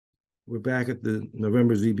We're back at the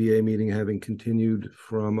November ZBA meeting, having continued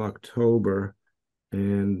from October,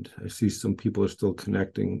 and I see some people are still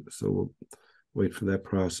connecting, so we'll wait for that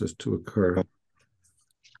process to occur.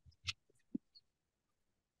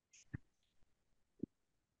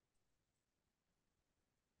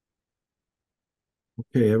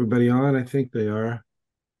 Okay, everybody on? I think they are.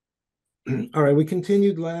 All right, we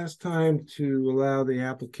continued last time to allow the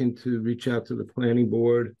applicant to reach out to the planning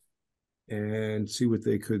board and see what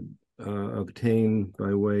they could obtain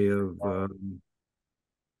by way of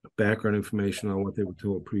background information on what they were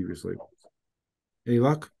told previously. Any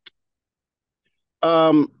luck?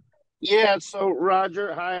 Yeah, so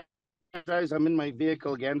Roger, hi guys. I'm in my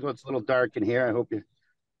vehicle again, so it's a little dark in here. I hope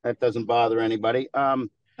that doesn't bother anybody. I'm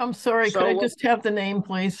sorry, could I just have the name,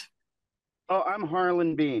 please? Oh, I'm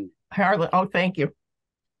Harlan Bean. Harlan, oh, thank you.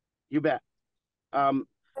 You bet.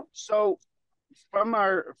 So from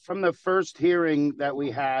the first hearing that we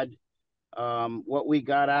had, what we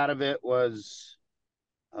got out of it was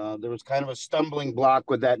there was kind of a stumbling block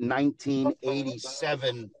with that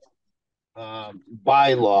 1987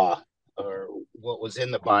 bylaw, or what was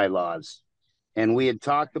in the bylaws. And we had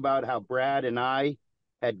talked about how Brad and I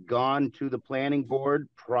had gone to the planning board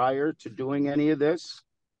prior to doing any of this.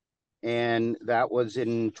 And that was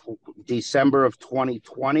in December of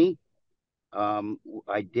 2020.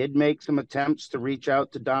 I did make some attempts to reach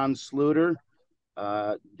out to Don Sluter.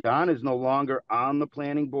 Don is no longer on the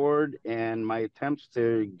planning board, and my attempts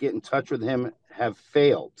to get in touch with him have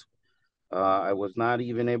failed. I was not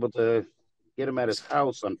even able to get him at his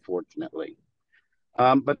house, unfortunately.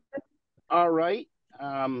 But all right.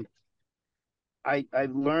 I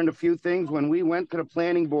learned a few things. When we went to the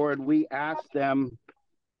planning board, we asked them,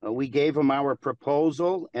 we gave them our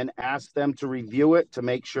proposal and asked them to review it to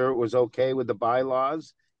make sure it was okay with the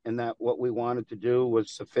bylaws and that what we wanted to do was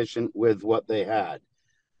sufficient with what they had.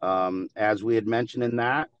 As we had mentioned in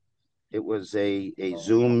that, it was a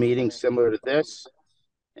Zoom meeting similar to this.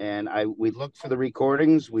 And we looked for the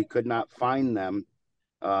recordings. We could not find them,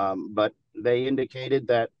 but they indicated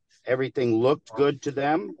that everything looked good to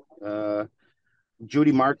them.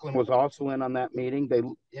 Judy Markland was also in on that meeting. They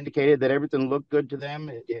indicated that everything looked good to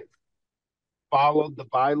them. It followed the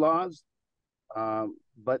bylaws,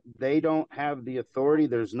 but they don't have the authority.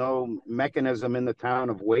 There's no mechanism in the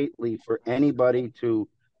town of Whately for anybody to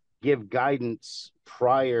give guidance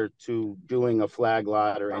prior to doing a flag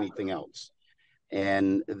lot or anything else.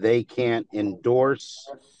 And they can't endorse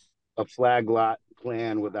a flag lot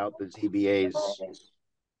plan without the ZBA's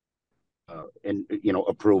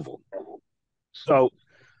approval. So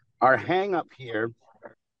our hang up here,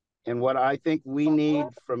 and what I think we need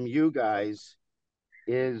from you guys,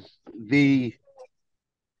 is the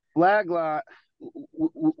flag lot.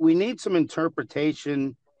 We need some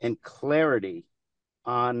interpretation and clarity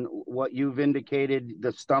on what you've indicated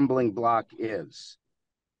the stumbling block is.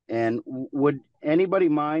 And would anybody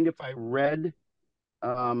mind if I read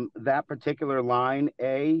that particular line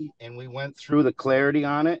A and we went through the clarity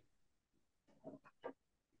on it?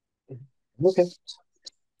 Okay.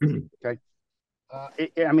 Okay.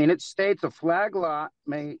 I mean, it states a flag lot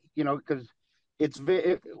may, because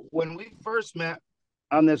when we first met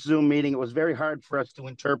on this Zoom meeting, it was very hard for us to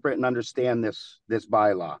interpret and understand this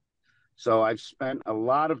bylaw. So I've spent a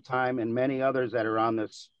lot of time, and many others that are on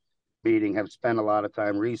this meeting have spent a lot of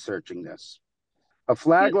time researching this. A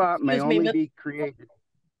flag lot may only be created.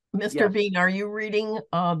 Mr. Yes. Bean, are you reading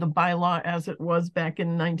the bylaw as it was back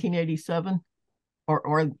in 1987,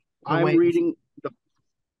 or I'm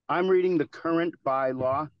reading the current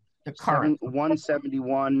bylaw, the current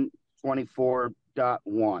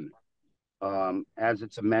 171-24.1, as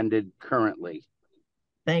it's amended currently.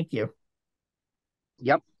 Thank you.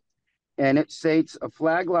 Yep. And it states a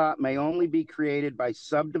flag lot may only be created by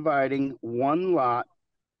subdividing one lot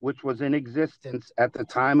which was in existence at the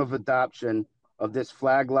time of adoption of this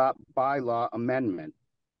flag lot bylaw amendment,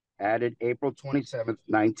 added April 27th,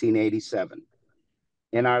 1987.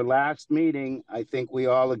 In our last meeting, I think we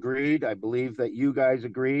all agreed, I believe that you guys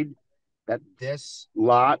agreed, that this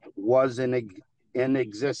lot was in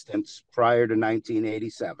existence prior to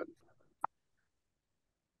 1987.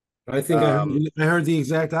 I think I heard the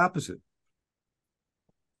exact opposite.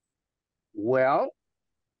 Well,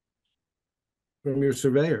 from your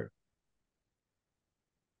surveyor.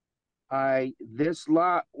 This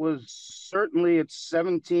lot was certainly at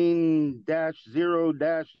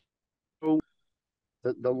 17-0-.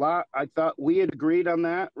 The lot, I thought we had agreed on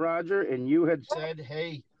that, Roger, and you had said,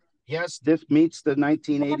 hey, yes, this meets the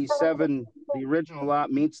 1987, the original lot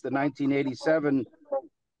meets the 1987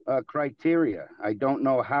 criteria. I don't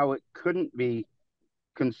know how it couldn't be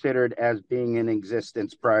considered as being in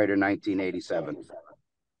existence prior to 1987.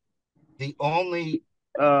 The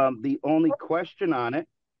only question on it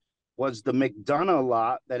was the McDonough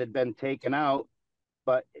lot that had been taken out.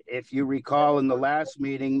 But if you recall in the last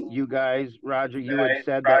meeting, you guys, Roger, you had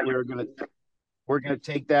said that we're gonna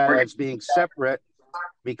take that as being separate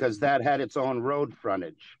because that had its own road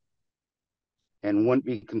frontage and wouldn't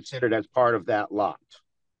be considered as part of that lot.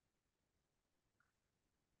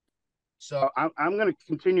 So I'm going to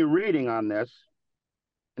continue reading on this,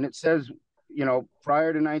 and it says,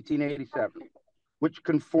 prior to 1987, which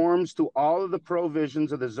conforms to all of the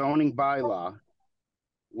provisions of the zoning bylaw,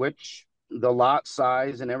 which the lot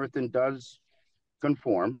size and everything does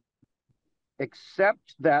conform,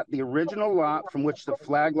 except that the original lot from which the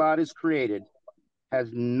flag lot is created has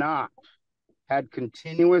not had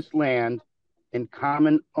continuous land in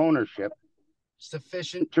common ownership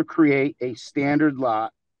sufficient to create a standard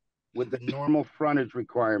lot with the normal frontage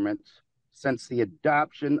requirements since the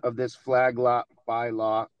adoption of this flag lot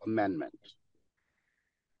bylaw amendment.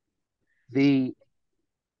 We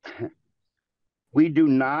do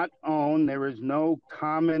not own, there is no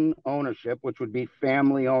common ownership, which would be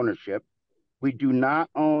family ownership. We do not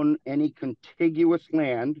own any contiguous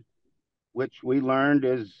land, which we learned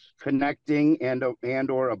is connecting and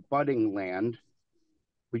or abutting land.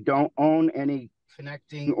 We don't own any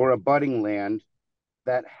connecting or abutting land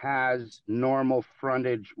that has normal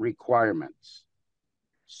frontage requirements.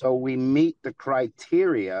 So we meet the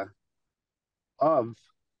criteria of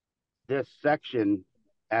this section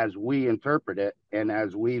as we interpret it and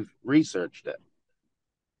as we've researched it.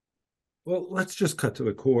 Well, let's just cut to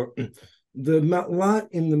the core. The lot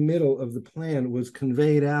in the middle of the plan was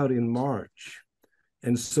conveyed out in March.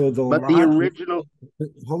 And so but the original,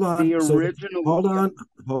 hold on, the original,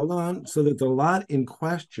 hold on, so that the lot in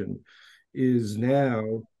question is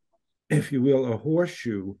now, if you will, a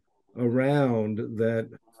horseshoe around that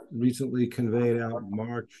recently conveyed out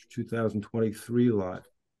March 2023 lot,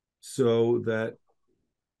 so that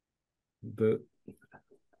the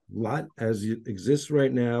lot as it exists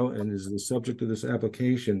right now and is the subject of this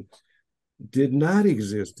application did not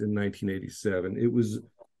exist in 1987. It was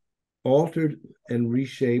altered and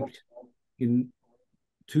reshaped in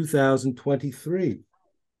 2023.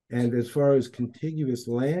 And as far as contiguous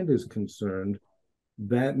land is concerned,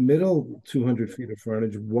 that middle 200 feet of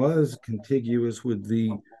frontage was contiguous with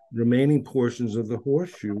the remaining portions of the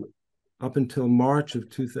horseshoe up until March of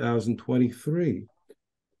 2023.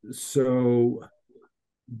 So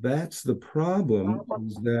that's the problem,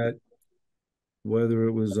 is that whether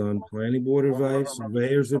it was on planning board advice,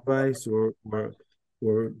 surveyor's advice, or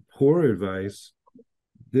poor advice,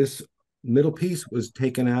 this middle piece was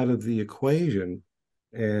taken out of the equation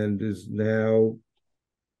and is now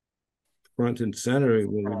front and center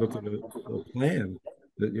when we look at a plan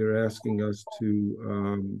that you're asking us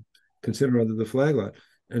to consider under the flag lot.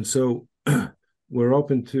 And so we're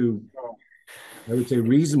open to, I would say,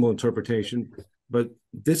 reasonable interpretation, but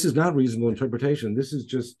this is not reasonable interpretation. This is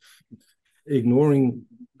just ignoring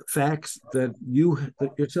facts that you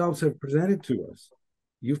yourselves have presented to us.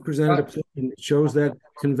 You've presented a plan that shows that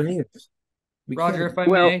conveyance. Roger, if I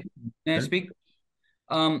may I speak?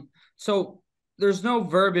 So there's no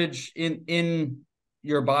verbiage in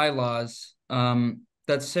your bylaws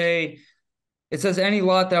that say, it says any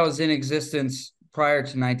lot that was in existence prior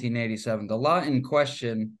to 1987. The lot in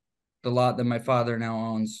question, the lot that my father now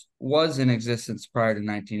owns, was in existence prior to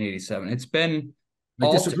 1987. It's been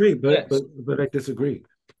I disagree, but I disagree.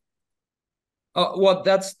 Well,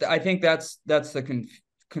 I think that's the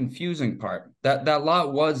confusing part. That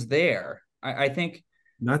lot was there. I think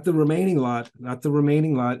not the remaining lot,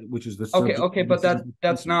 which is the subject. Okay, but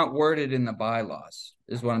that's not worded in the bylaws,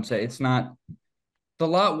 is what I'm saying. It's not. The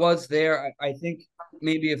lot was there. I think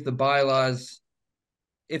maybe if the bylaws,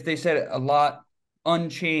 if they said a lot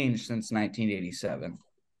unchanged since 1987,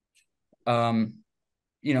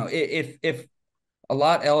 if a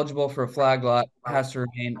lot eligible for a flag lot has to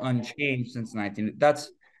remain unchanged since 19. That's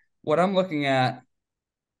what I'm looking at.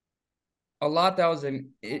 A lot that was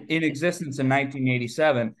in existence in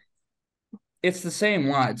 1987. It's the same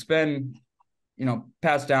lot. It's been,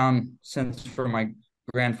 passed down since from my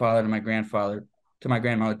grandfather to my grandfather to my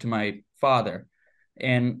grandmother to my father,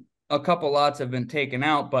 and a couple lots have been taken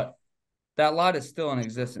out, but that lot is still in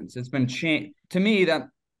existence. It's been changed to me that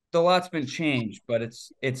the lot's been changed, but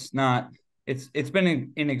it's not. It's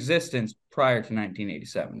been in existence prior to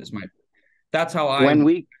 1987. That's how I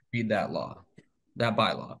read that law, that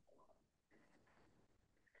bylaw.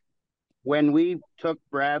 When we took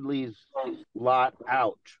Bradley's lot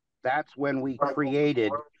out, that's when we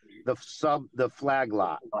created the flag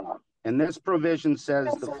lot. And this provision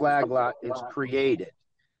says the flag lot is created.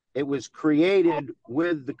 It was created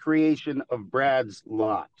with the creation of Brad's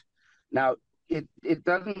lot. Now, it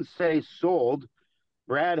doesn't say sold.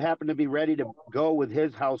 Brad happened to be ready to go with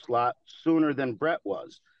his house lot sooner than Brett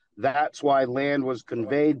was. That's why land was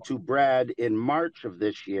conveyed to Brad in March of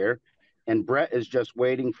this year, and Brett is just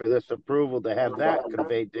waiting for this approval to have that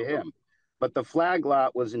conveyed to him. But the flag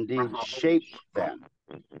lot was indeed shaped then.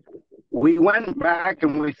 We went back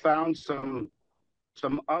and we found some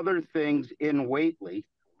other things in Whately.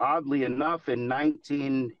 Oddly enough, in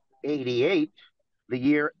 1988, the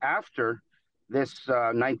year after this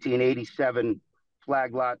 1987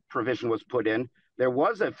 flag lot provision was put in, there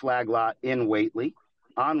was a flag lot in Whately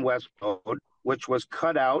on West Road, which was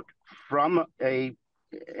cut out from an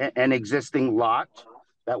existing lot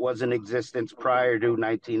that was in existence prior to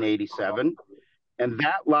 1987. And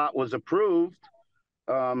that lot was approved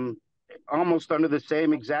almost under the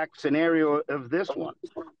same exact scenario of this one.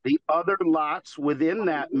 The other lots within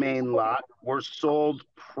that main lot were sold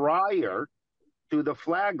prior to the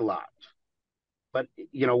flag lot. But,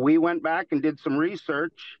 you know, we went back and did some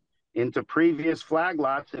research into previous flag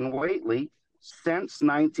lots in Whately since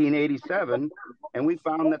 1987, and we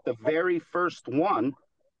found that the very first one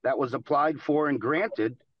that was applied for and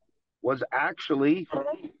granted was actually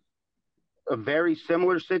a very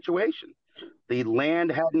similar situation. The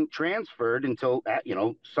land hadn't transferred until, you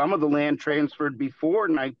know, some of the land transferred before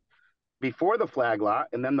the flag lot,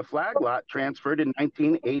 and then the flag lot transferred in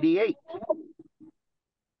 1988.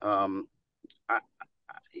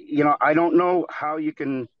 You know, I don't know how you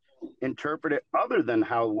can interpret it other than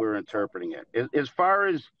how we're interpreting it. As far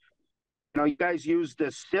as, you know, you guys use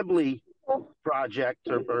the Sibley project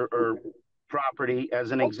or property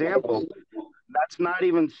as an example. That's not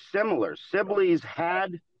even similar. Sibley's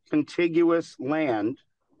had contiguous land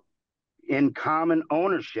in common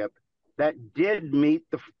ownership that did meet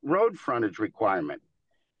the road frontage requirement.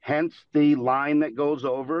 Hence the line that goes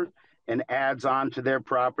over and adds on to their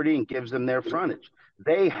property and gives them their frontage.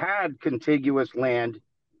 They had contiguous land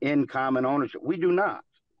in common ownership. We do not.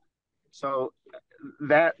 So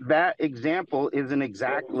that example isn't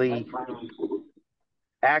exactly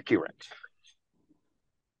accurate.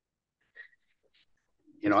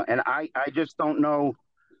 You know, and I just don't know.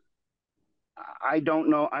 I don't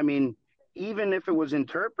know. I mean, even if it was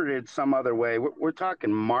interpreted some other way, we're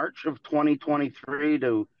talking March of 2023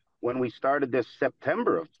 to when we started this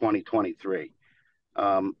September of 2023.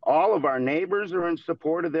 All of our neighbors are in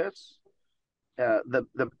support of this.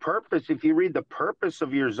 The purpose, if you read the purpose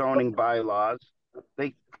of your zoning bylaws,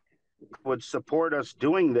 they would support us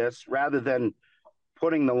doing this rather than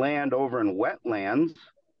putting the land over in wetlands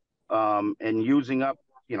and using up,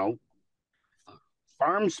 you know,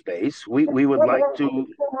 farm space. We would like to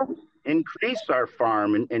increase our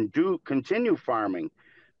farm and continue farming.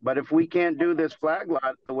 But if we can't do this flag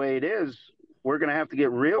lot the way it is, we're going to have to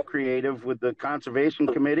get real creative with the conservation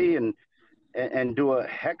committee and do a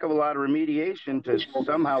heck of a lot of remediation to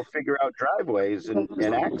somehow figure out driveways and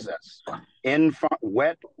access in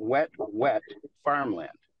wet farmland.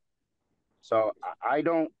 So I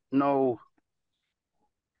don't know.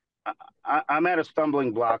 I'm at a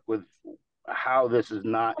stumbling block with how this is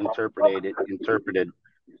not interpreted,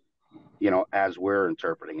 you know, as we're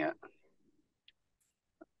interpreting it.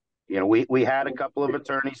 You know, we had a couple of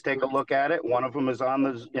attorneys take a look at it. One of them is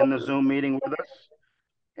in the Zoom meeting with us,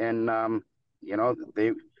 and you know,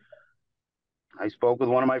 I spoke with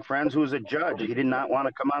one of my friends who's a judge. He did not want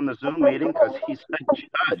to come on the Zoom meeting because he's a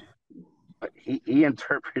judge, but he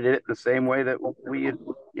interpreted it the same way that we had,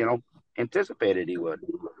 you know, anticipated he would.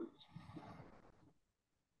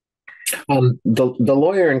 The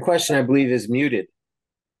lawyer in question, I believe, is muted.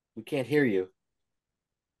 We can't hear you.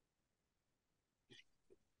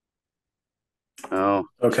 Oh,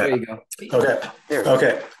 Okay. There you go. Okay.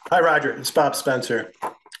 Okay. Hi, Roger. It's Bob Spencer.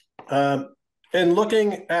 In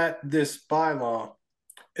looking at this bylaw,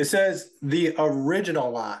 it says the original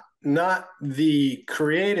lot, not the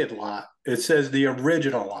created lot. It says the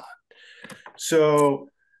original lot. So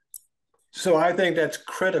I think that's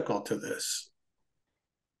critical to this.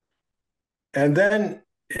 And then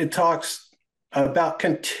it talks about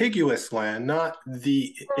contiguous land, not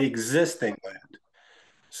the existing land.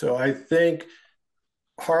 So I think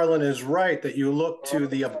Harlan is right that you look to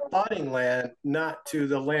the abutting land, not to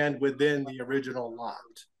the land within the original lot.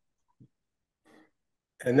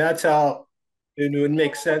 And that's how it would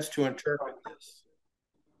make sense to interpret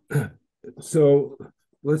this. So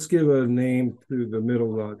let's give a name to the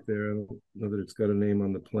middle lot there. I don't know that it's got a name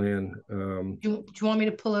on the plan. Do you want me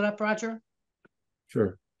to pull it up, Roger?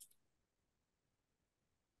 Sure.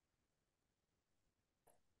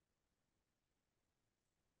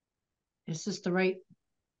 Is this the right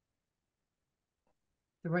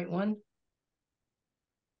one?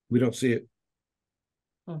 We don't see it.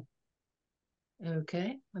 Oh.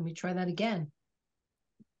 Okay, let me try that again.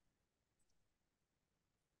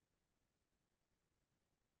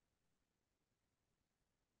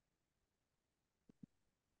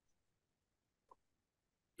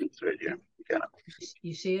 It's right here. Yeah.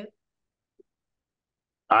 You see it?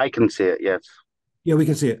 I can see it, yes. Yeah, we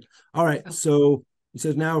can see it. All right. Okay. So it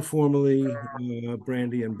says now formally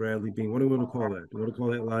Brandy and Bradley Bean. What do we want to call that? Do we want to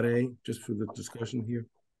call that Lot A just for the discussion here?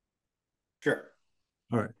 Sure.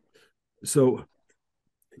 All right. So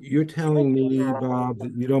you're telling me, Bob,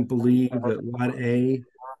 that you don't believe that Lot A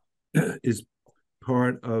is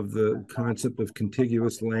part of the concept of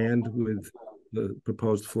contiguous land with the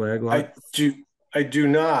proposed flag lot? I do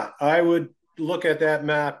not. I would look at that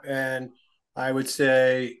map and I would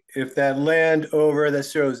say if that land over that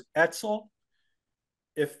shows Etzel,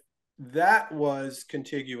 if that was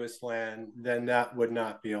contiguous land, then that would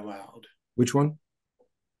not be allowed. Which one?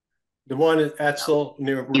 The one at Etzel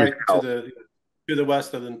near right to the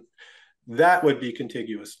west of the, that would be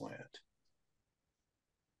contiguous land.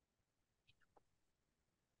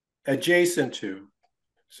 Adjacent to.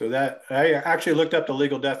 So that I actually looked up the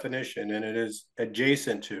legal definition and it is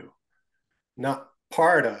adjacent to, not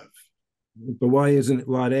part of. But why isn't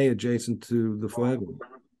Lot A adjacent to the flag lot?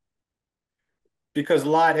 Because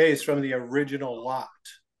Lot A is from the original lot.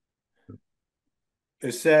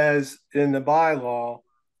 It says in the bylaw,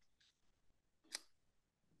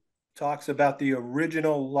 talks about the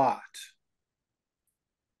original lot.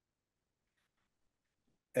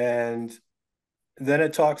 And then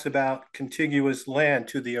it talks about contiguous land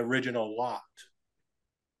to the original lot.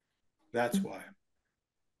 That's why.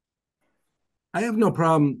 I have no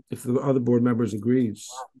problem if the other board members agrees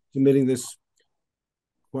submitting this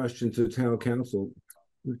question to the town council.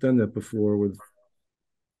 We've done that before with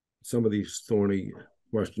some of these thorny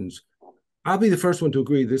questions. I'll be the first one to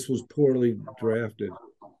agree this was poorly drafted.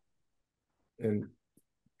 And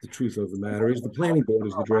the truth of the matter is the planning board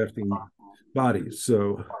is the drafting body.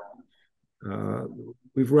 So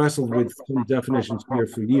we've wrestled with some definitions here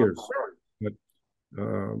for years, but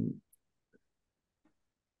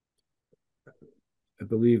I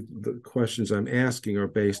believe the questions I'm asking are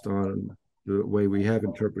based on the way we have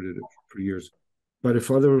interpreted it for years. But if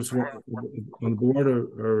others on the board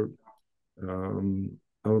are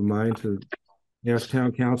of mind to ask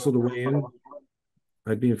town council to weigh in,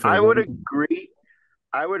 I'd be in favor. I would agree.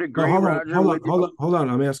 I would agree, no, Roger. Hold on.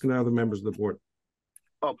 I'm asking the other members of the board.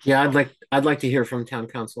 Oh, Yeah, I'd like to hear from town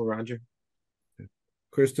council, Roger.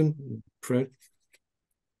 Kristen, Fred.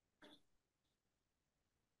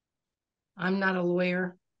 I'm not a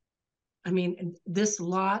lawyer. I mean, this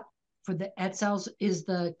lot for the Etzels is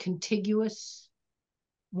the contiguous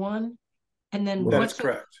one. And then That is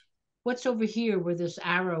correct. What's over here where this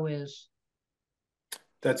arrow is?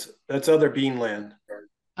 That's other bean land.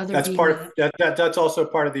 That's also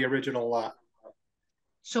part of the original lot.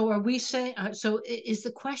 So are we saying, so is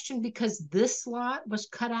the question because this lot was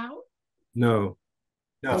cut out? No.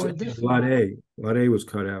 Or this Lot A. Lot A was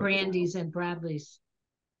cut out. Brandy's and Bradley's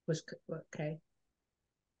was, okay.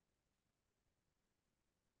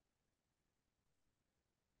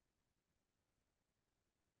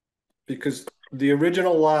 Because the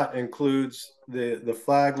original lot includes the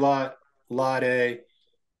flag lot, Lot A,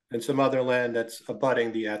 and some other land that's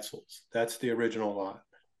abutting the Etzels. That's the original lot.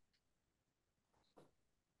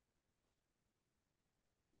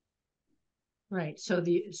 Right. So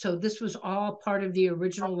this was all part of the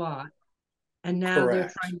original lot, and now Correct.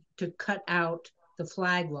 they're trying to cut out the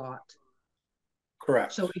flag lot.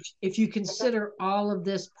 Correct. So if you consider all of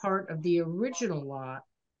this part of the original lot,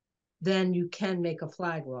 then you can make a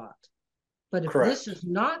flag lot. But if this is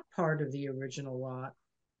not part of the original lot,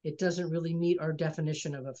 it doesn't really meet our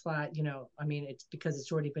definition of a flag, I mean, it's because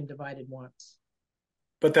it's already been divided once.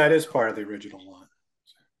 But that is part of the original lot.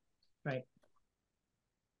 Right.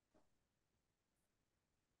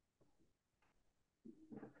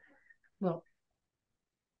 Well,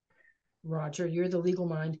 Roger, you're the legal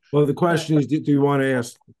mind. Well, the question is, do you want to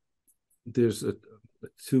ask, there's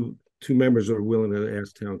two members are willing to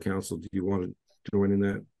ask town council, do you want to join in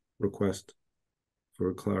that request for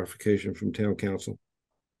a clarification from town council?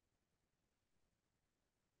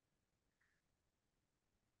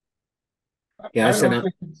 Yeah, I don't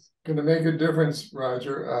think it's going to make a difference,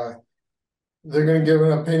 Roger. They're going to give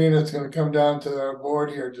an opinion. It's going to come down to our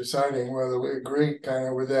board here deciding whether we agree kind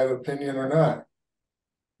of with that opinion or not.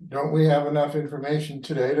 Don't we have enough information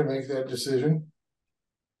today to make that decision?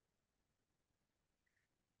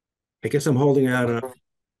 I guess I'm holding out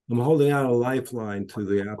I'm holding out a lifeline to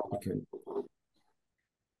the applicant.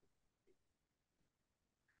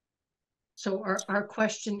 So our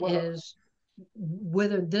question is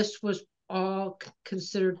whether this was all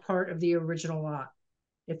considered part of the original lot.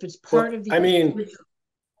 If it's part of the, I mean,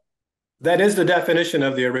 that is the definition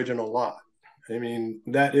of the original lot. I mean,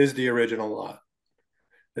 that is the original lot.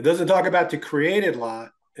 It doesn't talk about the created lot.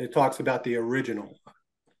 It talks about the original lot.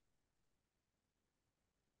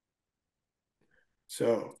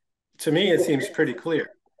 So to me, it seems pretty clear.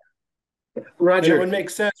 Roger, and it would make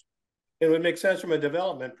sense. It would make sense from a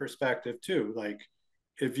development perspective too. Like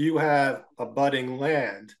if you have abutting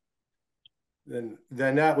land, then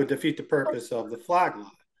that would defeat the purpose of the flag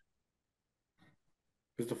lot.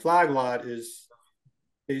 Because the flag lot is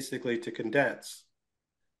basically to condense.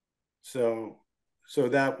 So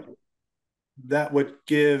that would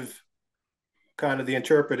give kind of the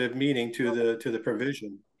interpretive meaning to the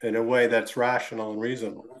provision in a way that's rational and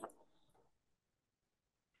reasonable.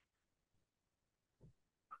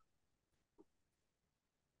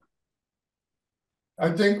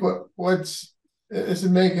 I think what's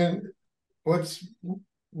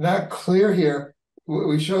not clear here.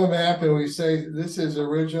 We show a map and we say this is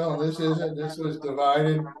original, this isn't, this was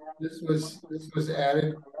divided, this was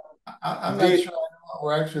added. I'm not sure what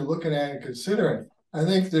we're actually looking at and considering. I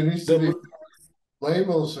think there needs to be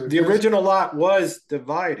labels or the original lot was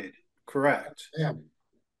divided, correct? Yeah.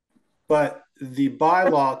 But the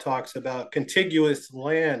bylaw talks about contiguous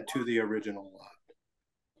land to the original lot.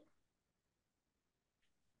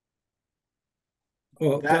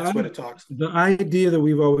 Well, that's what it talks about. The idea that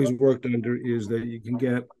we've always worked under is that you can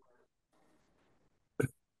get,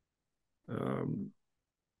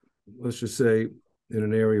 let's just say, in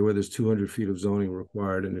an area where there's 200 feet of zoning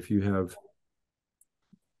required, and if you have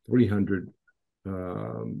 300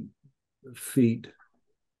 feet,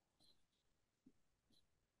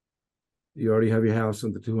 you already have your house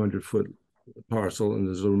on the 200-foot parcel, and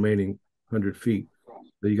there's the remaining 100 feet.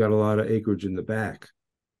 But you got a lot of acreage in the back.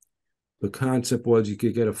 The concept was you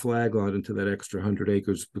could get a flag lot into that extra 100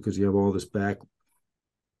 acres because you have all this back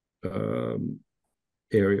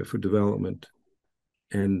area for development.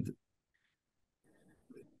 And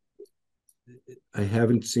I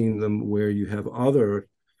haven't seen them where you have other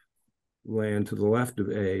land to the left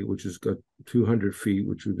of A, which has got 200 feet,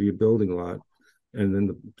 which would be a building lot. And then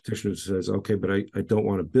the petitioner says, okay, but I don't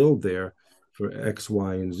want to build there for X,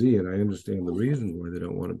 Y, and Z. And I understand the reason why they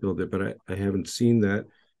don't want to build there, but I haven't seen that.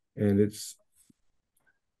 And it's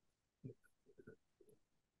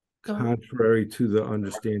contrary to the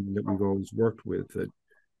understanding that we've always worked with, that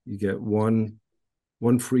you get one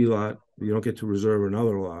free lot, you don't get to reserve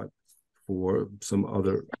another lot for some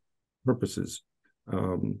other purposes.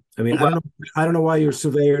 I mean, I don't know why your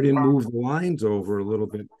surveyor didn't move the lines over a little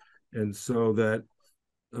bit, and so that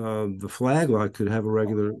the flag lot could have a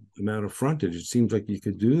regular amount of frontage. It seems like you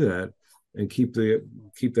could do that and keep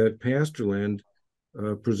that pasture land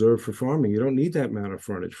preserved for farming. You don't need that amount of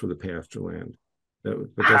frontage for the pasture land.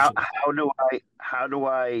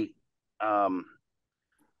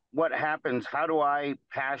 What happens? How do I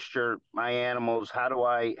pasture my animals? How do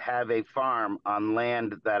I have a farm on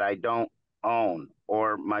land that I don't own,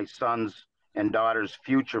 or my sons and daughters'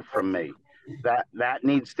 future from me? That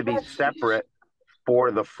needs to be separate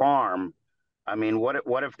for the farm. I mean, what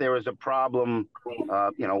if there was a problem,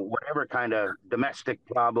 whatever kind of domestic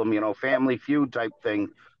problem, family feud type thing,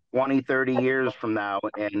 20, 30 years from now,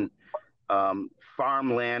 and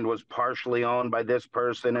farmland was partially owned by this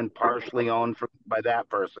person and partially owned by that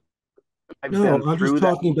person. No, I'm just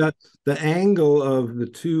talking about the angle of the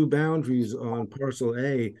two boundaries on parcel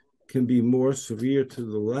A can be more severe to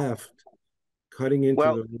the left, cutting into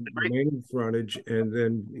the remaining frontage and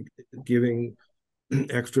then giving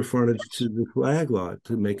extra frontage to the flag lot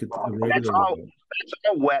to make it a regular lot. It's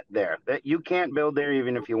all wet there. That you can't build there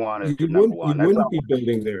even if you wanted to. You wouldn't be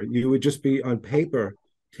building there. You would just be on paper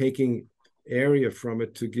taking area from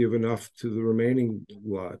it to give enough to the remaining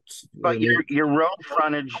lots. But your road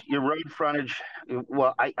frontage.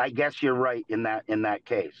 Well, I guess you're right in that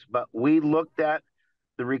case. But we looked at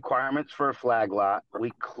the requirements for a flag lot.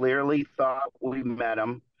 We clearly thought we met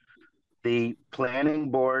them. The planning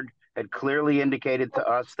board had clearly indicated to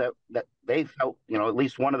us that they felt, at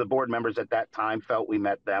least one of the board members at that time felt we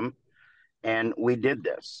met them, and we did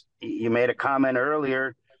this. You made a comment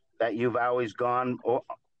earlier that you've always gone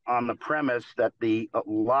on the premise that the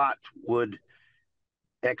lot would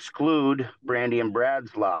exclude Brandy and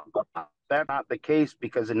Brad's lot. That's not the case,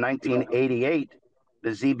 because in 1988,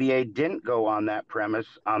 the ZBA didn't go on that premise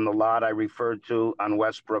on the lot I referred to on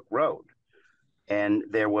Westbrook Road. And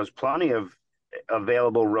there was plenty of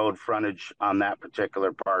available road frontage on that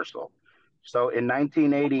particular parcel. So in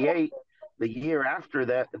 1988, the year after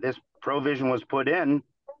that this provision was put in,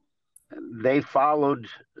 they followed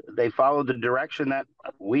the direction that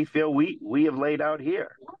we feel we have laid out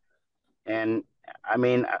here. And I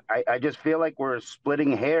mean, I just feel like we're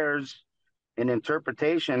splitting hairs in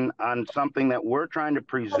interpretation on something that we're trying to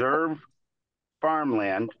preserve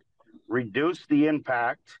farmland, reduce the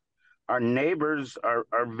impact. Our neighbors are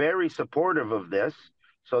very supportive of this,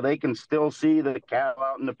 so they can still see the cattle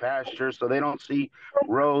out in the pasture, so they don't see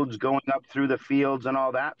roads going up through the fields and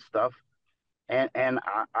all that stuff. And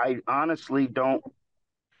I honestly don't.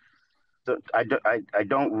 I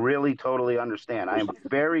don't really totally understand. I am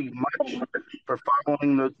very much for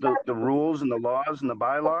following the rules and the laws and the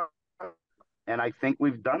bylaws, and I think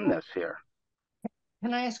we've done this here.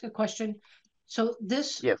 Can I ask a question? So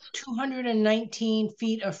this Yes. 219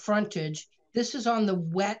 feet of frontage, this is on the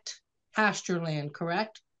wet pasture land,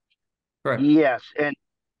 correct? Correct. Yes, and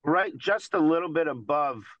right just a little bit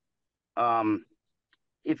above,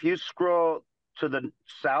 if you scroll to the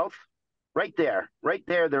south, right there,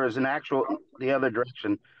 there is an actual, the other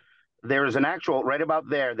direction, there is an actual, right about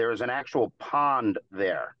there, there is an actual pond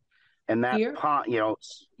there. And that Here? pond,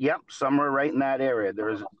 yep, somewhere right in that area, there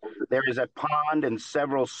is a pond and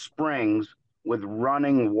several springs with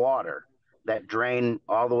running water that drain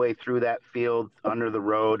all the way through that field under the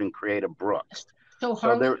road and create a brook. So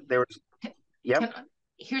So there's, yep.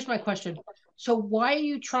 Here's my question. So why are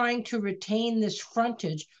you trying to retain this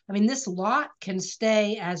frontage? I mean, this lot can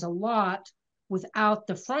stay as a lot without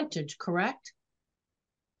the frontage, correct?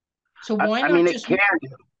 So why I not mean, just it can.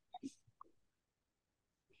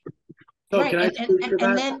 So right? can I And, speak to and, that?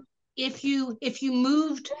 and then if you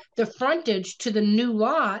moved the frontage to the new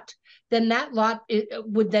lot, then that lot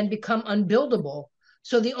would then become unbuildable.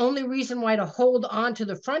 So the only reason why to hold on to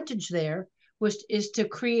the frontage there is to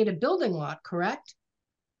create a building lot, correct?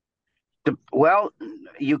 Well,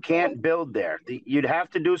 you can't build there. You'd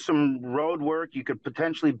have to do some road work. You could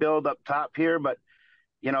potentially build up top here, but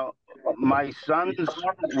my sons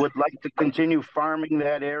would like to continue farming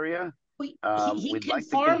that area. He We'd can like to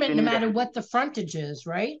farm it no continue matter what the frontage is,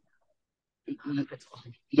 right?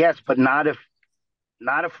 Yes, but not if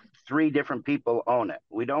three different people own it.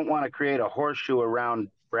 We don't want to create a horseshoe around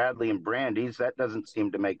Bradley and Brandy's. That doesn't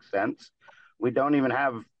seem to make sense. We don't even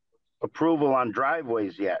have approval on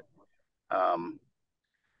driveways yet.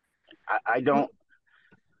 I don't.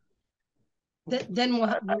 Then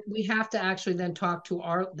we have to actually then talk to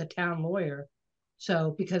the town lawyer.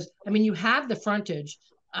 So because I mean you have the frontage.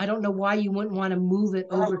 I don't know why you wouldn't want to move it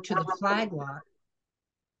over to the flag lot.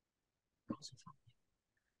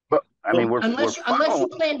 But I mean, unless you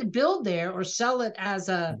plan to build there or sell it as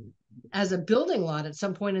a building lot at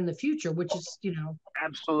some point in the future, which is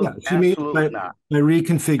absolutely, yeah, absolutely not. By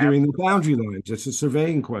reconfiguring the boundary lines. It's a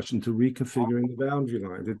surveying question to reconfiguring the boundary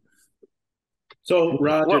line. So,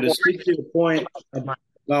 Roger, to speak to your point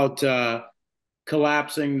about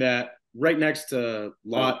collapsing that right next to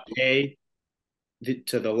Lot A,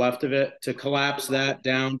 to the left of it, to collapse that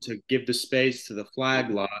down to give the space to the flag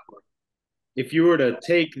lot. If you were to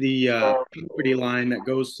take the property line that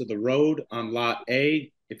goes to the road on Lot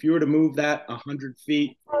A, if you were to move that 100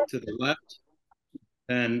 feet to the left,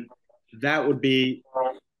 then that would be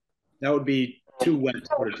too wet to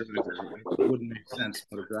put a driveway. It wouldn't make sense to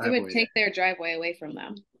put a driveway. It would take their driveway away from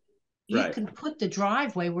them. You can put the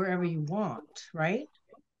driveway wherever you want, right?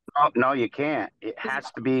 Oh, no, you can't. It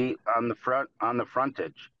has to be on the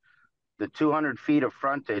frontage. The 200 feet of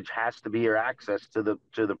frontage has to be your access to the.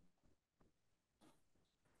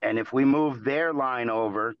 And if we move their line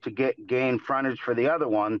over to gain frontage for the other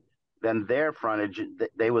one, then their frontage,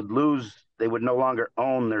 they would lose. They would no longer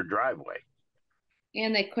own their driveway.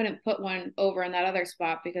 And they couldn't put one over in that other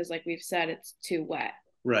spot because, like we've said, it's too wet.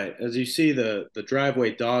 Right. As you see the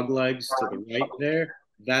driveway dog legs to the right there,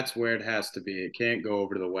 that's where it has to be. It can't go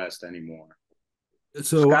over to the west anymore.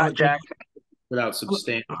 So Scott Jackson. Without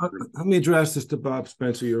substantial. Let me address this to Bob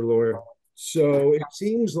Spencer, your lawyer. So it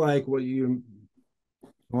seems like what you're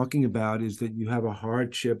talking about is that you have a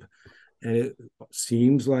hardship, and it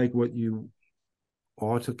seems like what you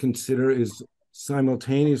ought to consider is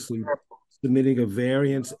simultaneously submitting a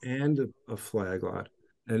variance and a flag lot.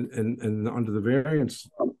 And under the variance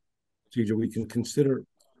procedure, we can consider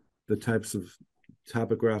the types of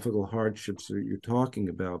topographical hardships that you're talking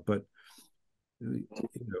about. But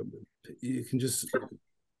you can just,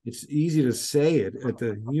 it's easy to say it at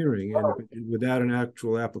the hearing, and without an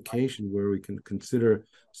actual application where we can consider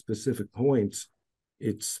specific points,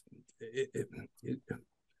 I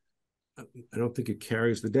don't think it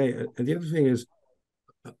carries the day. And the other thing is,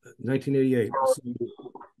 1988. So,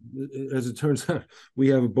 as it turns out, we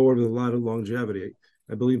have a board with a lot of longevity.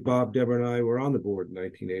 I believe Bob, Deborah, and I were on the board in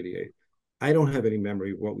 1988. I don't have any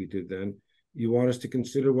memory of what we did then. You want us to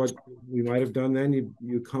consider what we might have done then?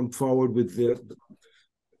 You come forward with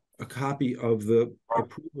a copy of the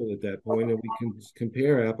approval at that point, and we can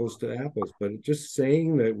compare apples to apples. But just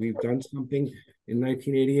saying that we've done something in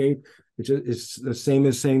 1988, which is the same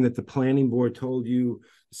as saying that the planning board told you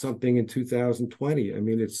something in 2020. I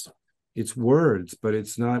mean, it's words, but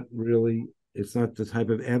it's not the type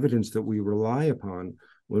of evidence that we rely upon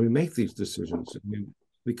when we make these decisions. I mean,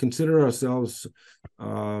 we consider ourselves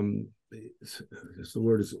the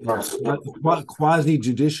word is quasi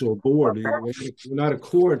judicial board. We're not a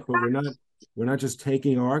court, but we're not just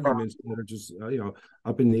taking arguments that are just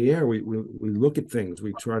up in the air. We look at things,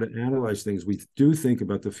 we try to analyze things, we do think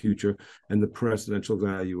about the future and the precedential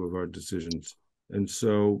value of our decisions. And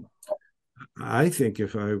so I think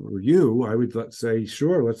if I were you, I would say,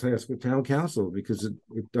 sure, let's ask the town council, because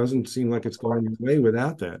it doesn't seem like it's going away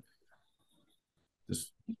without that.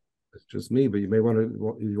 It's just me, but you want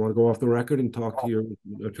to go off the record and talk to your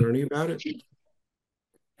attorney about it.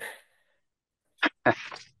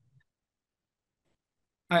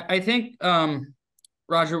 I think,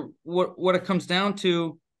 Roger, what it comes down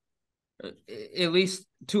to, at least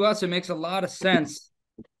to us, it makes a lot of sense.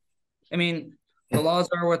 I mean, the laws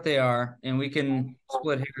are what they are, and we can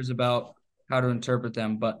split hairs about how to interpret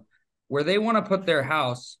them. But where they want to put their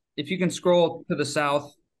house, if you can scroll to the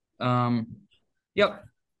south, yep,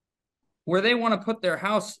 where they want to put their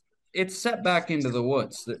house, it's set back into the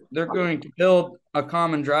woods. They're going to build a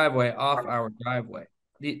common driveway off our driveway.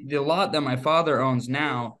 The lot that my father owns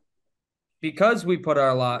now, because we put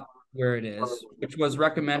our lot where it is, which was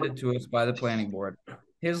recommended to us by the planning board,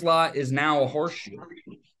 his lot is now a horseshoe.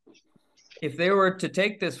 If they were to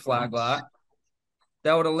take this flag lot,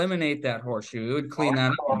 that would eliminate that horseshoe. It would clean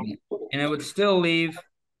that up, and it would still leave,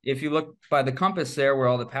 if you look by the compass there where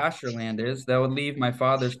all the pasture land is, that would leave my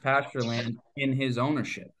father's pasture land in his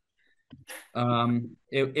ownership.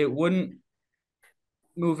 It wouldn't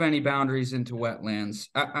move any boundaries into wetlands.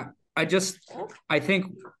 I think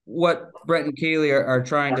what Brett and Kaylee are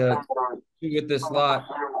trying to do with this lot,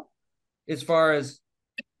 as far as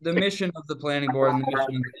the mission of the planning board and the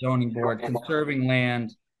mission of the zoning board, conserving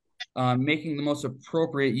land, making the most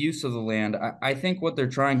appropriate use of the land. I think what they're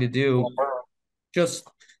trying to do, just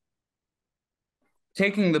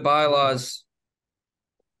taking the bylaws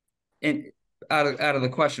out of the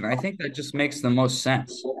question, I think that just makes the most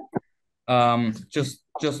sense. Just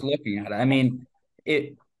looking at it, I mean,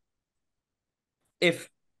 if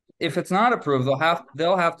it's not approved,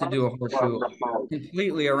 they'll have to do a horseshoe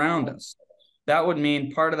completely around us. That would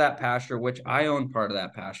mean part of that pasture, which I own part of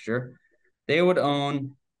that pasture, they would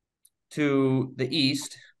own to the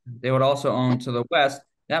east. They would also own to the west.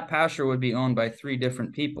 That pasture would be owned by 3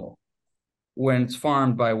 different people when it's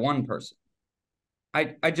farmed by one person.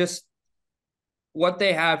 I just, what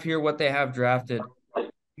they have here, what they have drafted,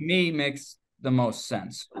 to me makes the most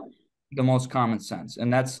sense, the most common sense.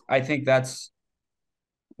 And I think that's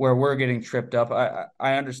where we're getting tripped up.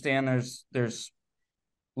 I understand there's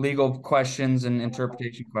legal questions and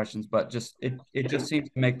interpretation questions, but just it just seems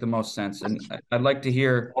to make the most sense. And I'd like to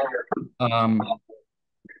hear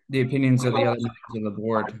the opinions of the other members of the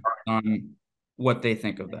board on what they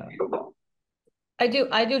think of that. I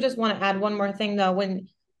do just want to add one more thing though. When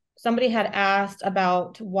somebody had asked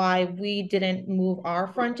about why we didn't move our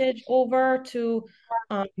frontage over to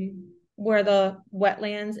where the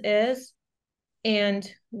wetlands is,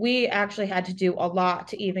 and we actually had to do a lot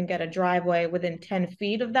to even get a driveway within 10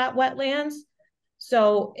 feet of that wetlands.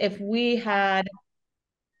 So if we had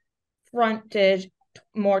frontage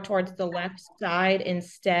more towards the left side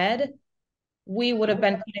instead, we would have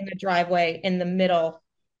been putting a driveway in the middle,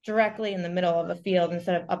 directly in the middle of a field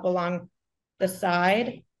instead of up along the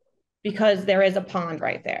side, because there is a pond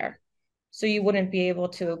right there. So you wouldn't be able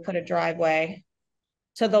to put a driveway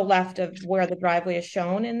to the left of where the driveway is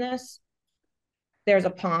shown in this. There's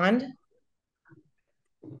a pond.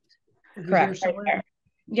 Correct. Right there.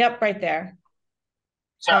 Yep, right there.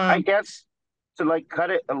 So I guess to like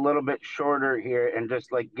cut it a little bit shorter here and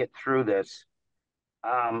just like get through this.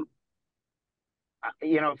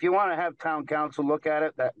 If you want to have town council look at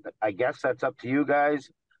it, that I guess that's up to you guys.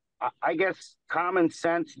 I guess common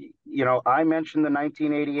sense, I mentioned the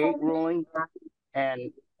 1988 ruling,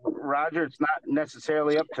 and Roger, it's not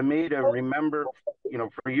necessarily up to me to remember,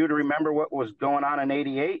 for you to remember what was going on in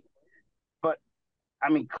 88. But I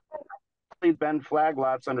mean, been flag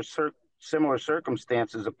lots under similar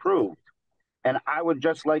circumstances approved. And I would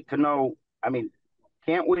just like to know, I mean,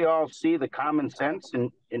 can't we all see the common sense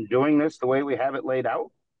in doing this the way we have it laid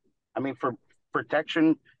out? I mean, for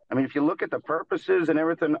protection, I mean, if you look at the purposes and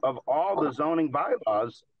everything of all the zoning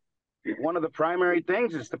bylaws, one of the primary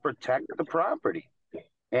things is to protect the property.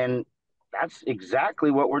 And that's exactly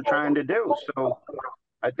what we're trying to do. So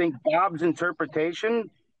I think Bob's interpretation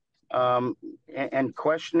and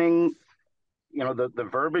questioning, you know, the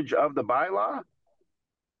verbiage of the bylaw,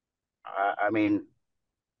 I mean,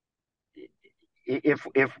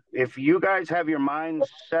 if you guys have your minds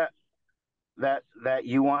set that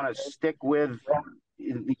you want to stick with,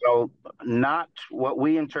 you know, not what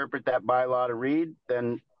we interpret that bylaw to read,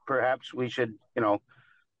 then perhaps we should, you know,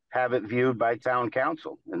 have it viewed by town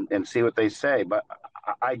council and see what they say. But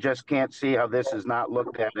I just can't see how this is not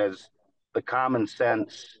looked at as the common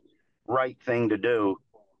sense right thing to do.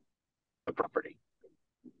 The property.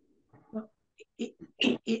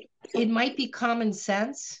 It might be common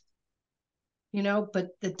sense, you know, but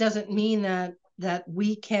that doesn't mean that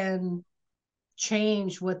we can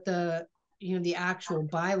change what the, you know, the actual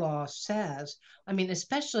bylaw says. I mean,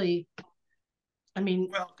 especially, I mean,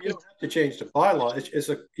 well, you don't have to change the bylaw.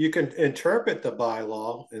 You can interpret the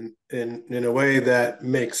bylaw in a way that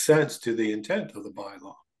makes sense to the intent of the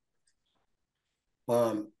bylaw.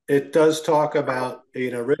 It does talk about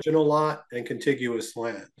an original lot and contiguous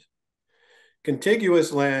land.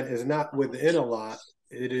 Contiguous land is not within a lot,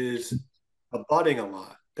 it is abutting a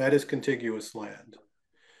lot. That is contiguous land.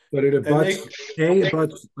 But it abuts, A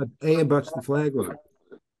abuts the flag lot.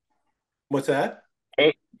 What's that?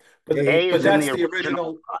 But that's the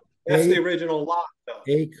original. That's the original lot, though.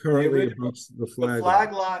 A currently abuts the flag. The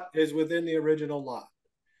flag lot is within the original lot.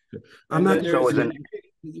 I'm not.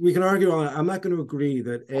 We can argue on it. I'm not going to agree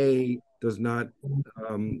that A does not.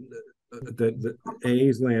 That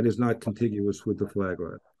A's land is not contiguous with the flag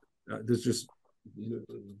lot.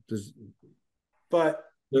 But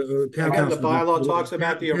again, the bylaw talks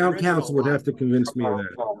about the town council would have to convince me of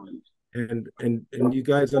that, and you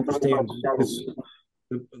guys understand this.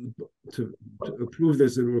 To approve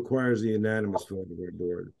this, it requires the unanimous vote of our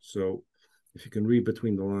board. So, if you can read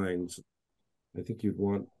between the lines, I think you'd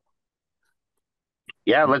want.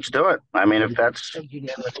 Yeah, let's do it. I mean, if that's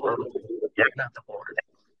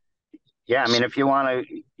yeah, I mean, if you want to,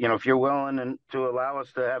 you know, if you're willing and to allow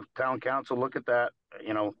us to have town council look at that,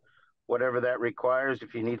 you know, whatever that requires,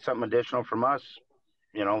 if you need something additional from us,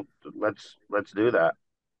 you know, let's do that.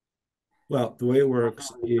 Well, the way it works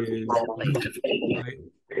is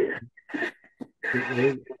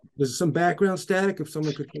there's some background static. If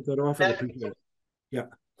someone could cut that off, I'd appreciate it. Yeah,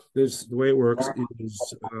 the way it works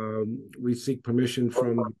is we seek permission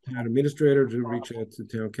from the town administrator to reach out to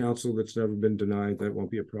town council. That's never been denied. That won't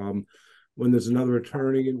be a problem. When there's another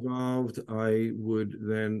attorney involved, I would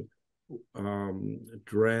then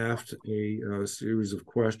draft a series of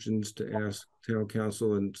questions to ask town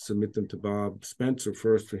council and submit them to Bob Spencer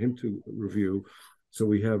first for him to review. So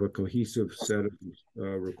we have a cohesive set of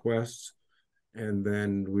requests, and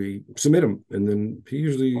then we submit them. And then he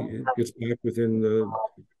usually gets back within the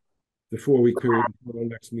 4-week period until our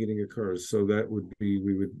next meeting occurs. So that would be,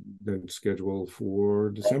 we would then schedule for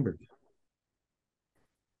December.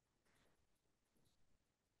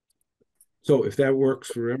 So if that works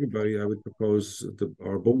for everybody, I would propose that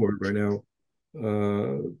our board right now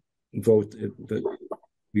vote that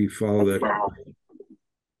we follow that.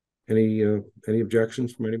 Any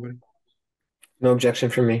objections from anybody? No objection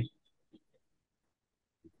from me.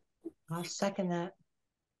 I'll second that.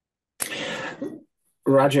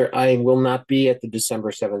 Roger, I will not be at the December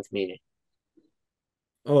 7th meeting.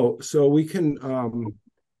 Oh, so we can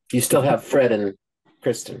you still have Fred and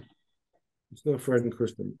Kristen. Still Fred and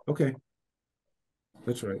Kristen. Okay.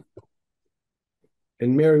 That's right.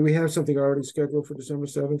 And Mary, we have something already scheduled for December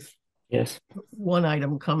 7th? Yes. One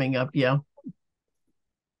item coming up, yeah.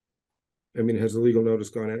 I mean, has the legal notice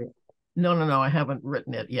gone out? No, I haven't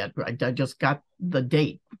written it yet. I just got the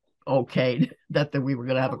date okayed that we were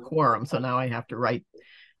going to have a quorum. So now I have to write.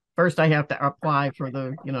 First, I have to apply for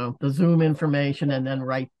the Zoom information and then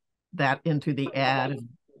write that into the ad and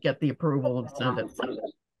get the approval and send it.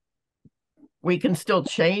 We can still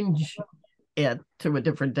change it to a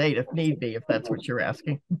different date if need be, if that's what you're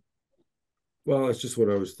asking. Well, it's just what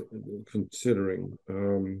I was considering.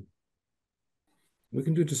 We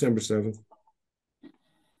can do December 7th.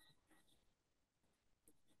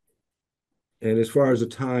 And as far as the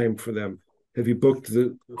time for them, have you booked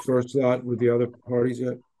the first lot with the other parties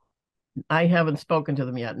yet? I haven't spoken to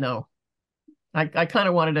them yet, no. I kind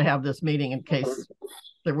of wanted to have this meeting in case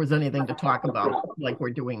there was anything to talk about like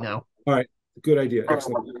we're doing now. All right, good idea,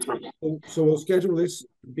 excellent. So we'll schedule this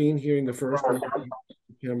being hearing the first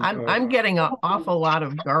I'm getting an awful lot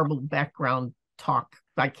of garbled background talk.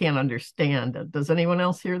 I can't understand. Does anyone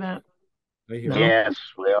else hear that? I hear No? Yes,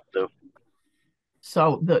 we all do.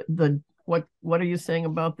 So what are you saying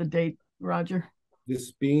about the date, Roger?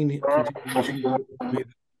 this being continuation will be the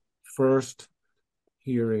first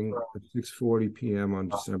hearing at 6:40 p.m. on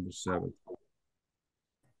December 7th.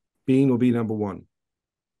 Bean will be number one.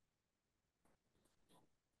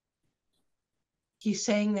 He's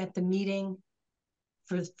saying that the meeting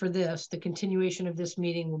for this, the continuation of this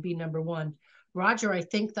meeting will be number one. Roger, I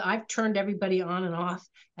think that I've turned everybody on and off,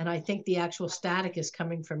 and I think the actual static is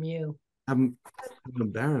coming from you. I'm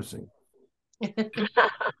embarrassing.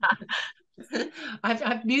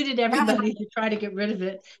 I've muted everybody to try to get rid of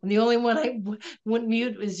it, and the only one I wouldn't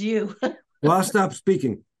mute was you. Well, I'll stop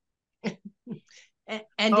speaking. And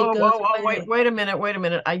it goes. Whoa, wait a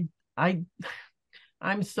minute.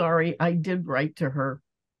 I'm sorry. I did write to her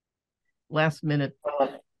last minute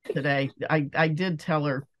today. I did tell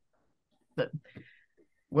her that.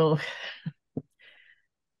 Well,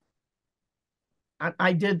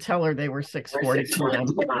 I did tell her they were 6:40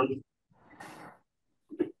 p.m.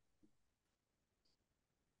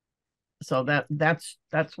 So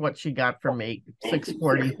that's what she got from me.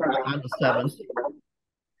 6:40 on the 7th.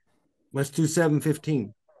 Let's do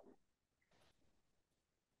 7:15.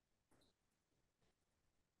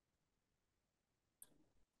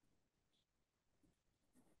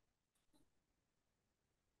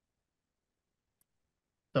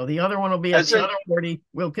 So the other one will be at 7:40.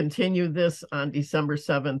 We'll continue this on December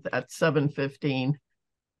 7th at 7:15.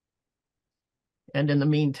 And in the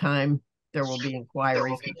meantime, there will be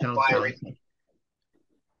inquiries to town council.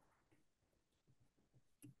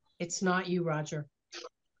 It's not you, Roger.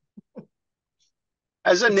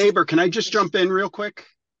 As a neighbor, can I just jump in real quick?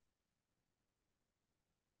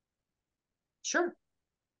 Sure.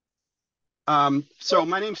 So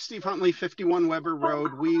my name's Steve Huntley, 51 Weber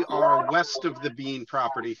Road. We are west of the Bean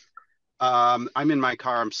property. I'm in my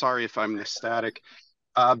car. I'm sorry if I'm static.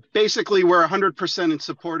 Basically, we're 100% in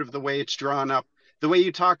support of the way it's drawn up. The way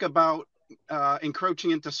you talk about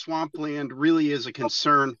encroaching into swampland really is a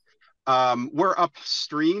concern. We're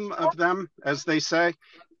upstream of them, as they say,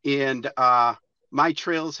 and my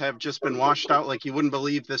trails have just been washed out like you wouldn't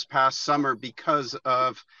believe this past summer because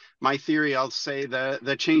of my theory. I'll say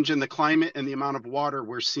the change in the climate and the amount of water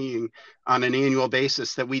we're seeing on an annual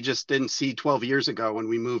basis that we just didn't see 12 years ago when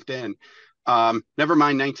we moved in. Never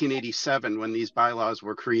mind 1987 when these bylaws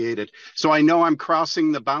were created. So I know I'm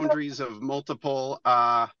crossing the boundaries of multiple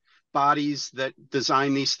bodies that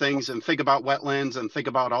design these things and think about wetlands and think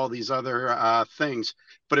about all these other things.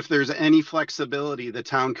 But if there's any flexibility the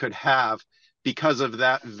town could have because of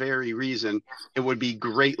that very reason, it would be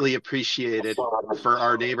greatly appreciated for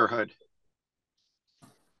our neighborhood.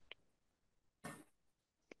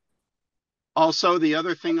 Also, the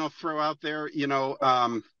other thing I'll throw out there, you know,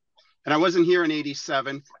 and I wasn't here in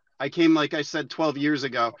 87. I came, like I said, 12 years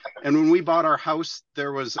ago. And when we bought our house,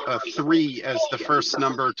 there was a 3 as the first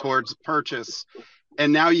number towards purchase.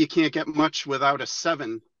 And now you can't get much without a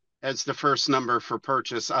 7 as the first number for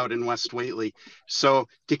purchase out in West Whately. So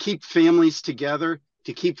to keep families together,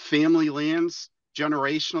 to keep family lands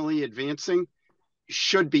generationally advancing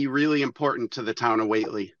should be really important to the town of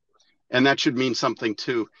Whately. And that should mean something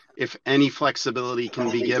too, if any flexibility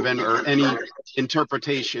can be given or any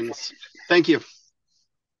interpretations. Thank you.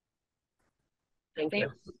 Thank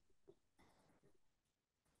you.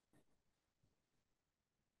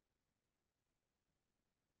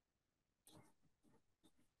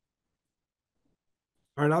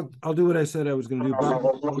 All right, I'll do what I said I was going to do. Bob,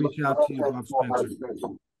 I'll reach out to you, Bob Spencer.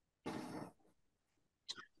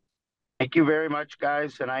 Thank you very much,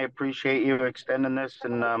 guys, and I appreciate you extending this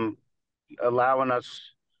and allowing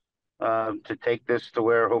us to take this to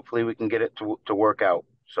where hopefully we can get it to work out.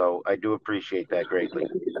 So I do appreciate that greatly.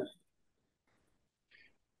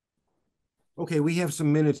 Okay, we have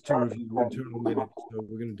some minutes to review, internal minutes, so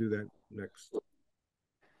we're going to do that next.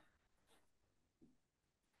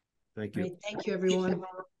 Thank you. Great. Thank you, everyone.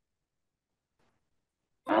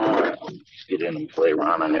 Get in and play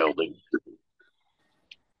Ron and Hildy.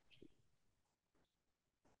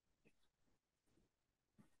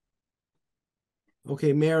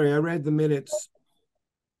 Okay, Mary, I read the minutes.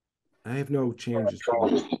 I have no changes.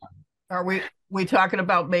 Are we talking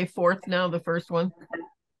about May 4th now, the first one?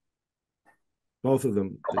 Both of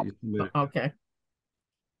them that you submitted. Okay.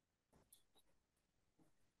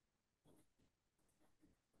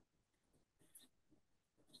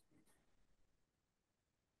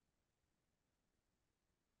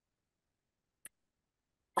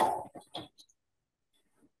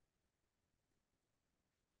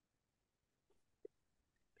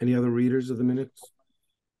 Any other readers of the minutes?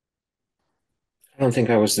 I don't think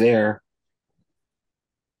I was there.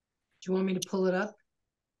 Do you want me to pull it up?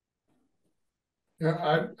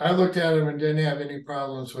 Yeah, I looked at them and didn't have any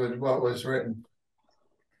problems with what was written.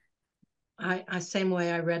 I same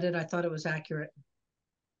way I read it, I thought it was accurate.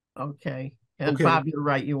 Okay. And Okay. Bob, you're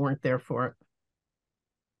right, you weren't there for it.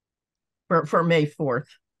 For May 4th.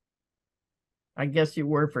 I guess you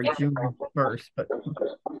were for June 1st, but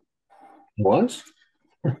Was?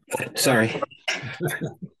 Sorry.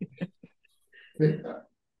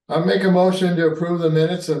 I'll make a motion to approve the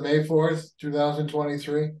minutes of May 4th,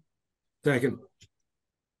 2023. Second.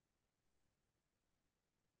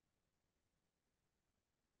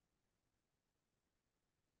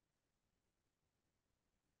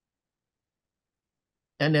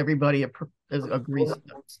 and everybody agrees.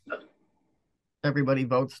 Everybody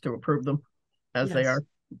votes to approve them as they Yes. are.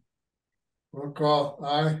 Roll call,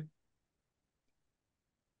 aye.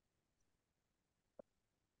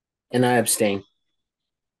 And I abstain.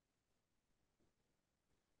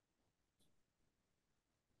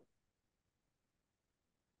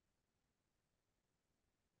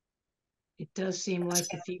 It does seem like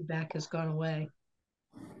the feedback has gone away.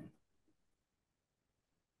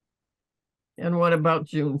 And what about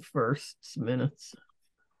June 1st's minutes?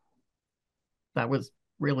 That was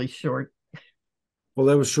really short. Well,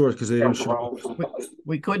 that was short because they didn't show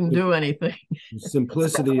We couldn't do anything. the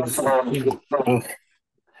simplicity of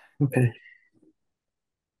Okay.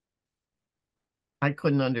 I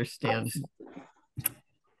couldn't understand.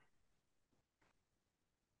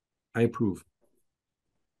 I approve.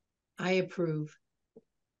 I approve.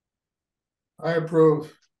 I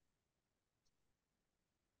approve.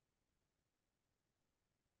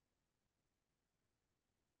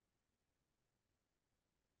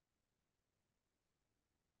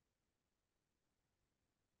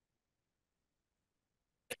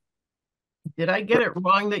 Did I get it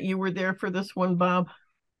wrong that you were there for this one, Bob?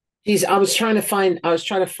 Geez, I was trying to find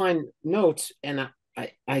notes, and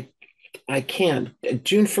I can't.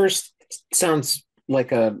 June 1st sounds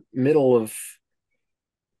like a middle of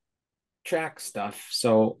track stuff,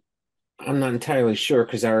 so I'm not entirely sure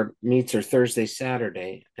because our meets are Thursday,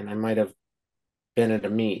 Saturday, and I might have been at a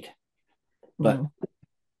meet. But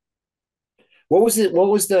what was it? What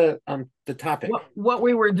was the topic? What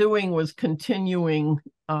we were doing was continuing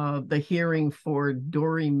the hearing for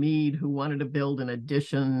Dory Mead, who wanted to build an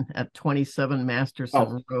addition at 27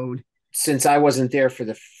 Masterson Road. Since I wasn't there for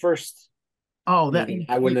the first meeting,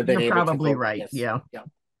 I wouldn't have been able to probably vote. right. Yes. Yeah.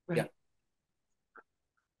 Right. Yeah.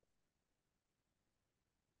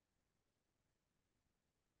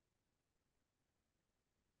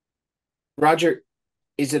 Roger,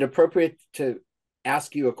 is it appropriate to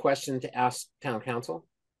ask you a question to ask town council?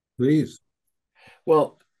 Please.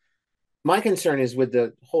 Well, my concern is with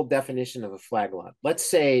the whole definition of a flag lot. Let's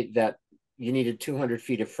say that you needed 200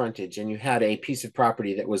 feet of frontage and you had a piece of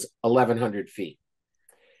property that was 1,100 feet.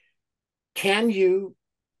 Can you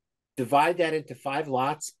divide that into 5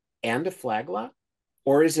 lots and a flag lot?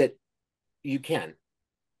 Or is it, you can?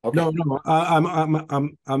 Okay. No, I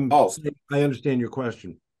understand your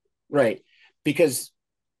question. Right. Because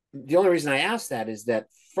the only reason I asked that is that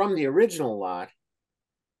from the original lot,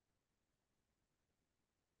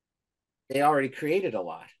 they already created a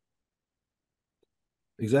lot.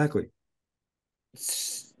 Exactly.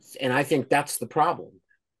 And I think that's the problem.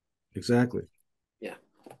 Exactly. Yeah.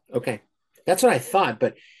 Okay. That's what I thought.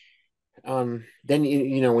 But then,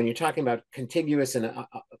 you know, when you're talking about contiguous and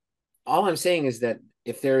all I'm saying is that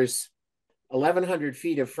if there's 1,100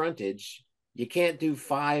 feet of frontage, you can't do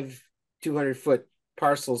 5 200-foot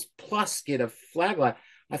parcels plus get a flag lot.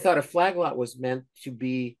 I thought a flag lot was meant to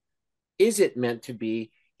be, is it meant to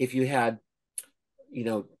be if you had, you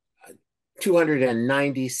know,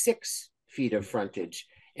 296 feet of frontage.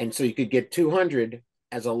 And so you could get 200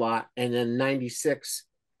 as a lot and then 96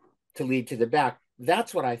 to lead to the back.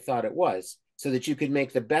 That's what I thought it was, so that you could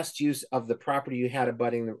make the best use of the property you had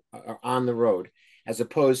abutting on the road, as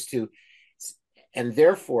opposed to, and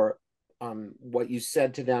therefore, what you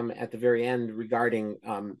said to them at the very end regarding,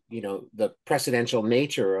 you know, the precedential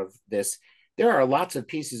nature of this, there are lots of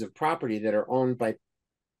pieces of property that are owned by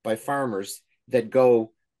farmers that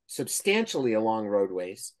go substantially along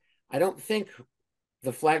roadways. I don't think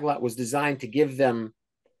the flag lot was designed to give them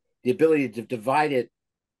the ability to divide it,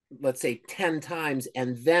 let's say 10 times,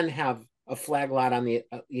 and then have a flag lot on the,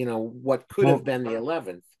 you know, what could have been the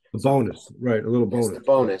 11th. The bonus, right? A little bonus. The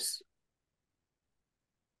bonus.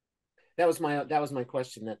 That was my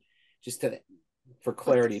question. That just for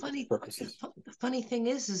clarity purposes. The funny thing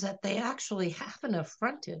is that they actually have enough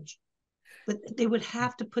frontage, but they would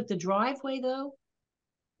have to put the driveway though.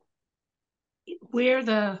 where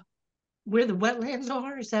the wetlands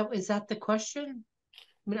are? Is that the question?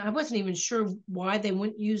 I mean, I wasn't even sure why they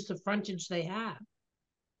wouldn't use the frontage they have.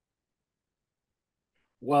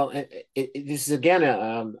 Well, this is again,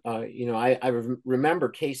 I remember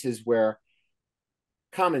cases where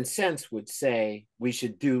common sense would say we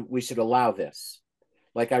should allow this.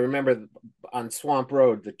 Like I remember on Swamp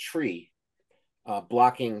Road, the tree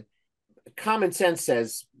blocking. Common sense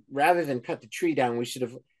says rather than cut the tree down, we should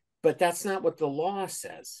have, but that's not what the law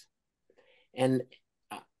says. And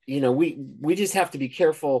we just have to be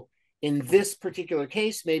careful. In this particular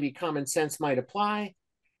case, maybe common sense might apply.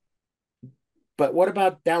 But what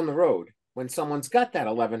about down the road when someone's got that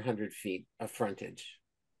 1,100 feet of frontage?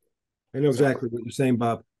 I know exactly what you're saying,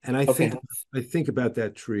 Bob. And I think about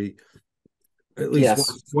that tree at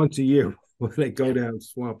least once a year when I go down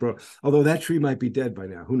Swamp Road. Although that tree might be dead by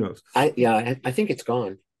now. Who knows? I think it's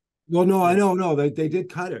gone. Well, no, I know. No, they did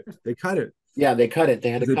cut it. They cut it. Yeah, they cut it. They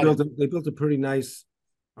had to cut it. They built a pretty nice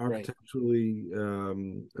architecturally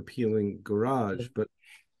appealing garage. But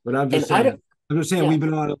I'm just saying we've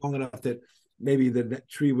been on it long enough that maybe that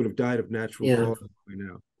tree would have died of natural causes by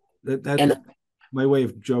now. That's my way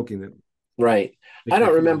of joking that. Right. I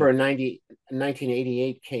don't remember a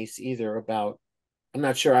 1988 case either about, I'm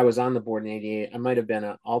not sure I was on the board in 88. I might have been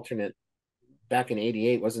an alternate back in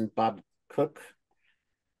 88. Wasn't Bob Cook?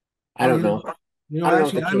 I don't know.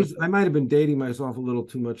 Actually, I might have been dating myself a little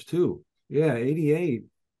too much too. Yeah, 88.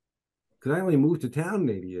 Because I only moved to town in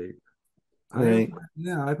 88. Right.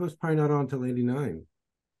 I was probably not on until 89.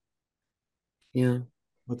 Yeah.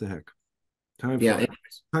 What the heck? Time flies.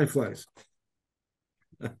 Time flies.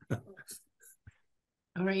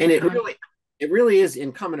 All right. And it really is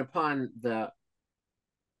incumbent upon the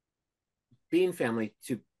Bean family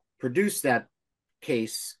to produce that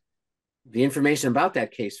case, the information about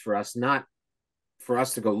that case for us, not for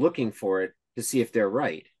us to go looking for it to see if they're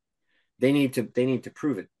right. They need to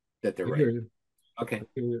prove it that they're right. Okay.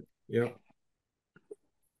 Yeah.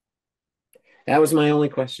 That was my only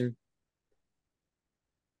question.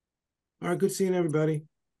 All right, good seeing everybody.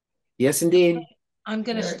 Yes, indeed. I'm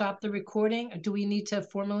going to stop the recording. Do we need to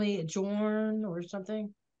formally adjourn or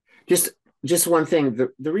something? Just one thing.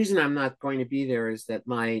 The reason I'm not going to be there is that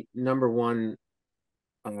my number one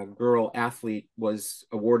girl athlete was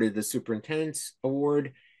awarded the superintendent's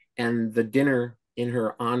award, and the dinner in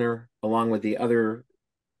her honor, along with the other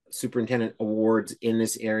superintendent awards in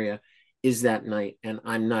this area, is that night, and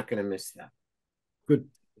I'm not going to miss that. Good.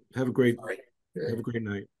 Have a great night.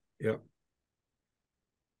 Yeah.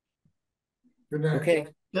 Good night. Okay.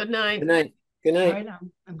 Good night. Good night. Good night. All right,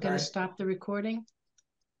 I'm going to stop the recording.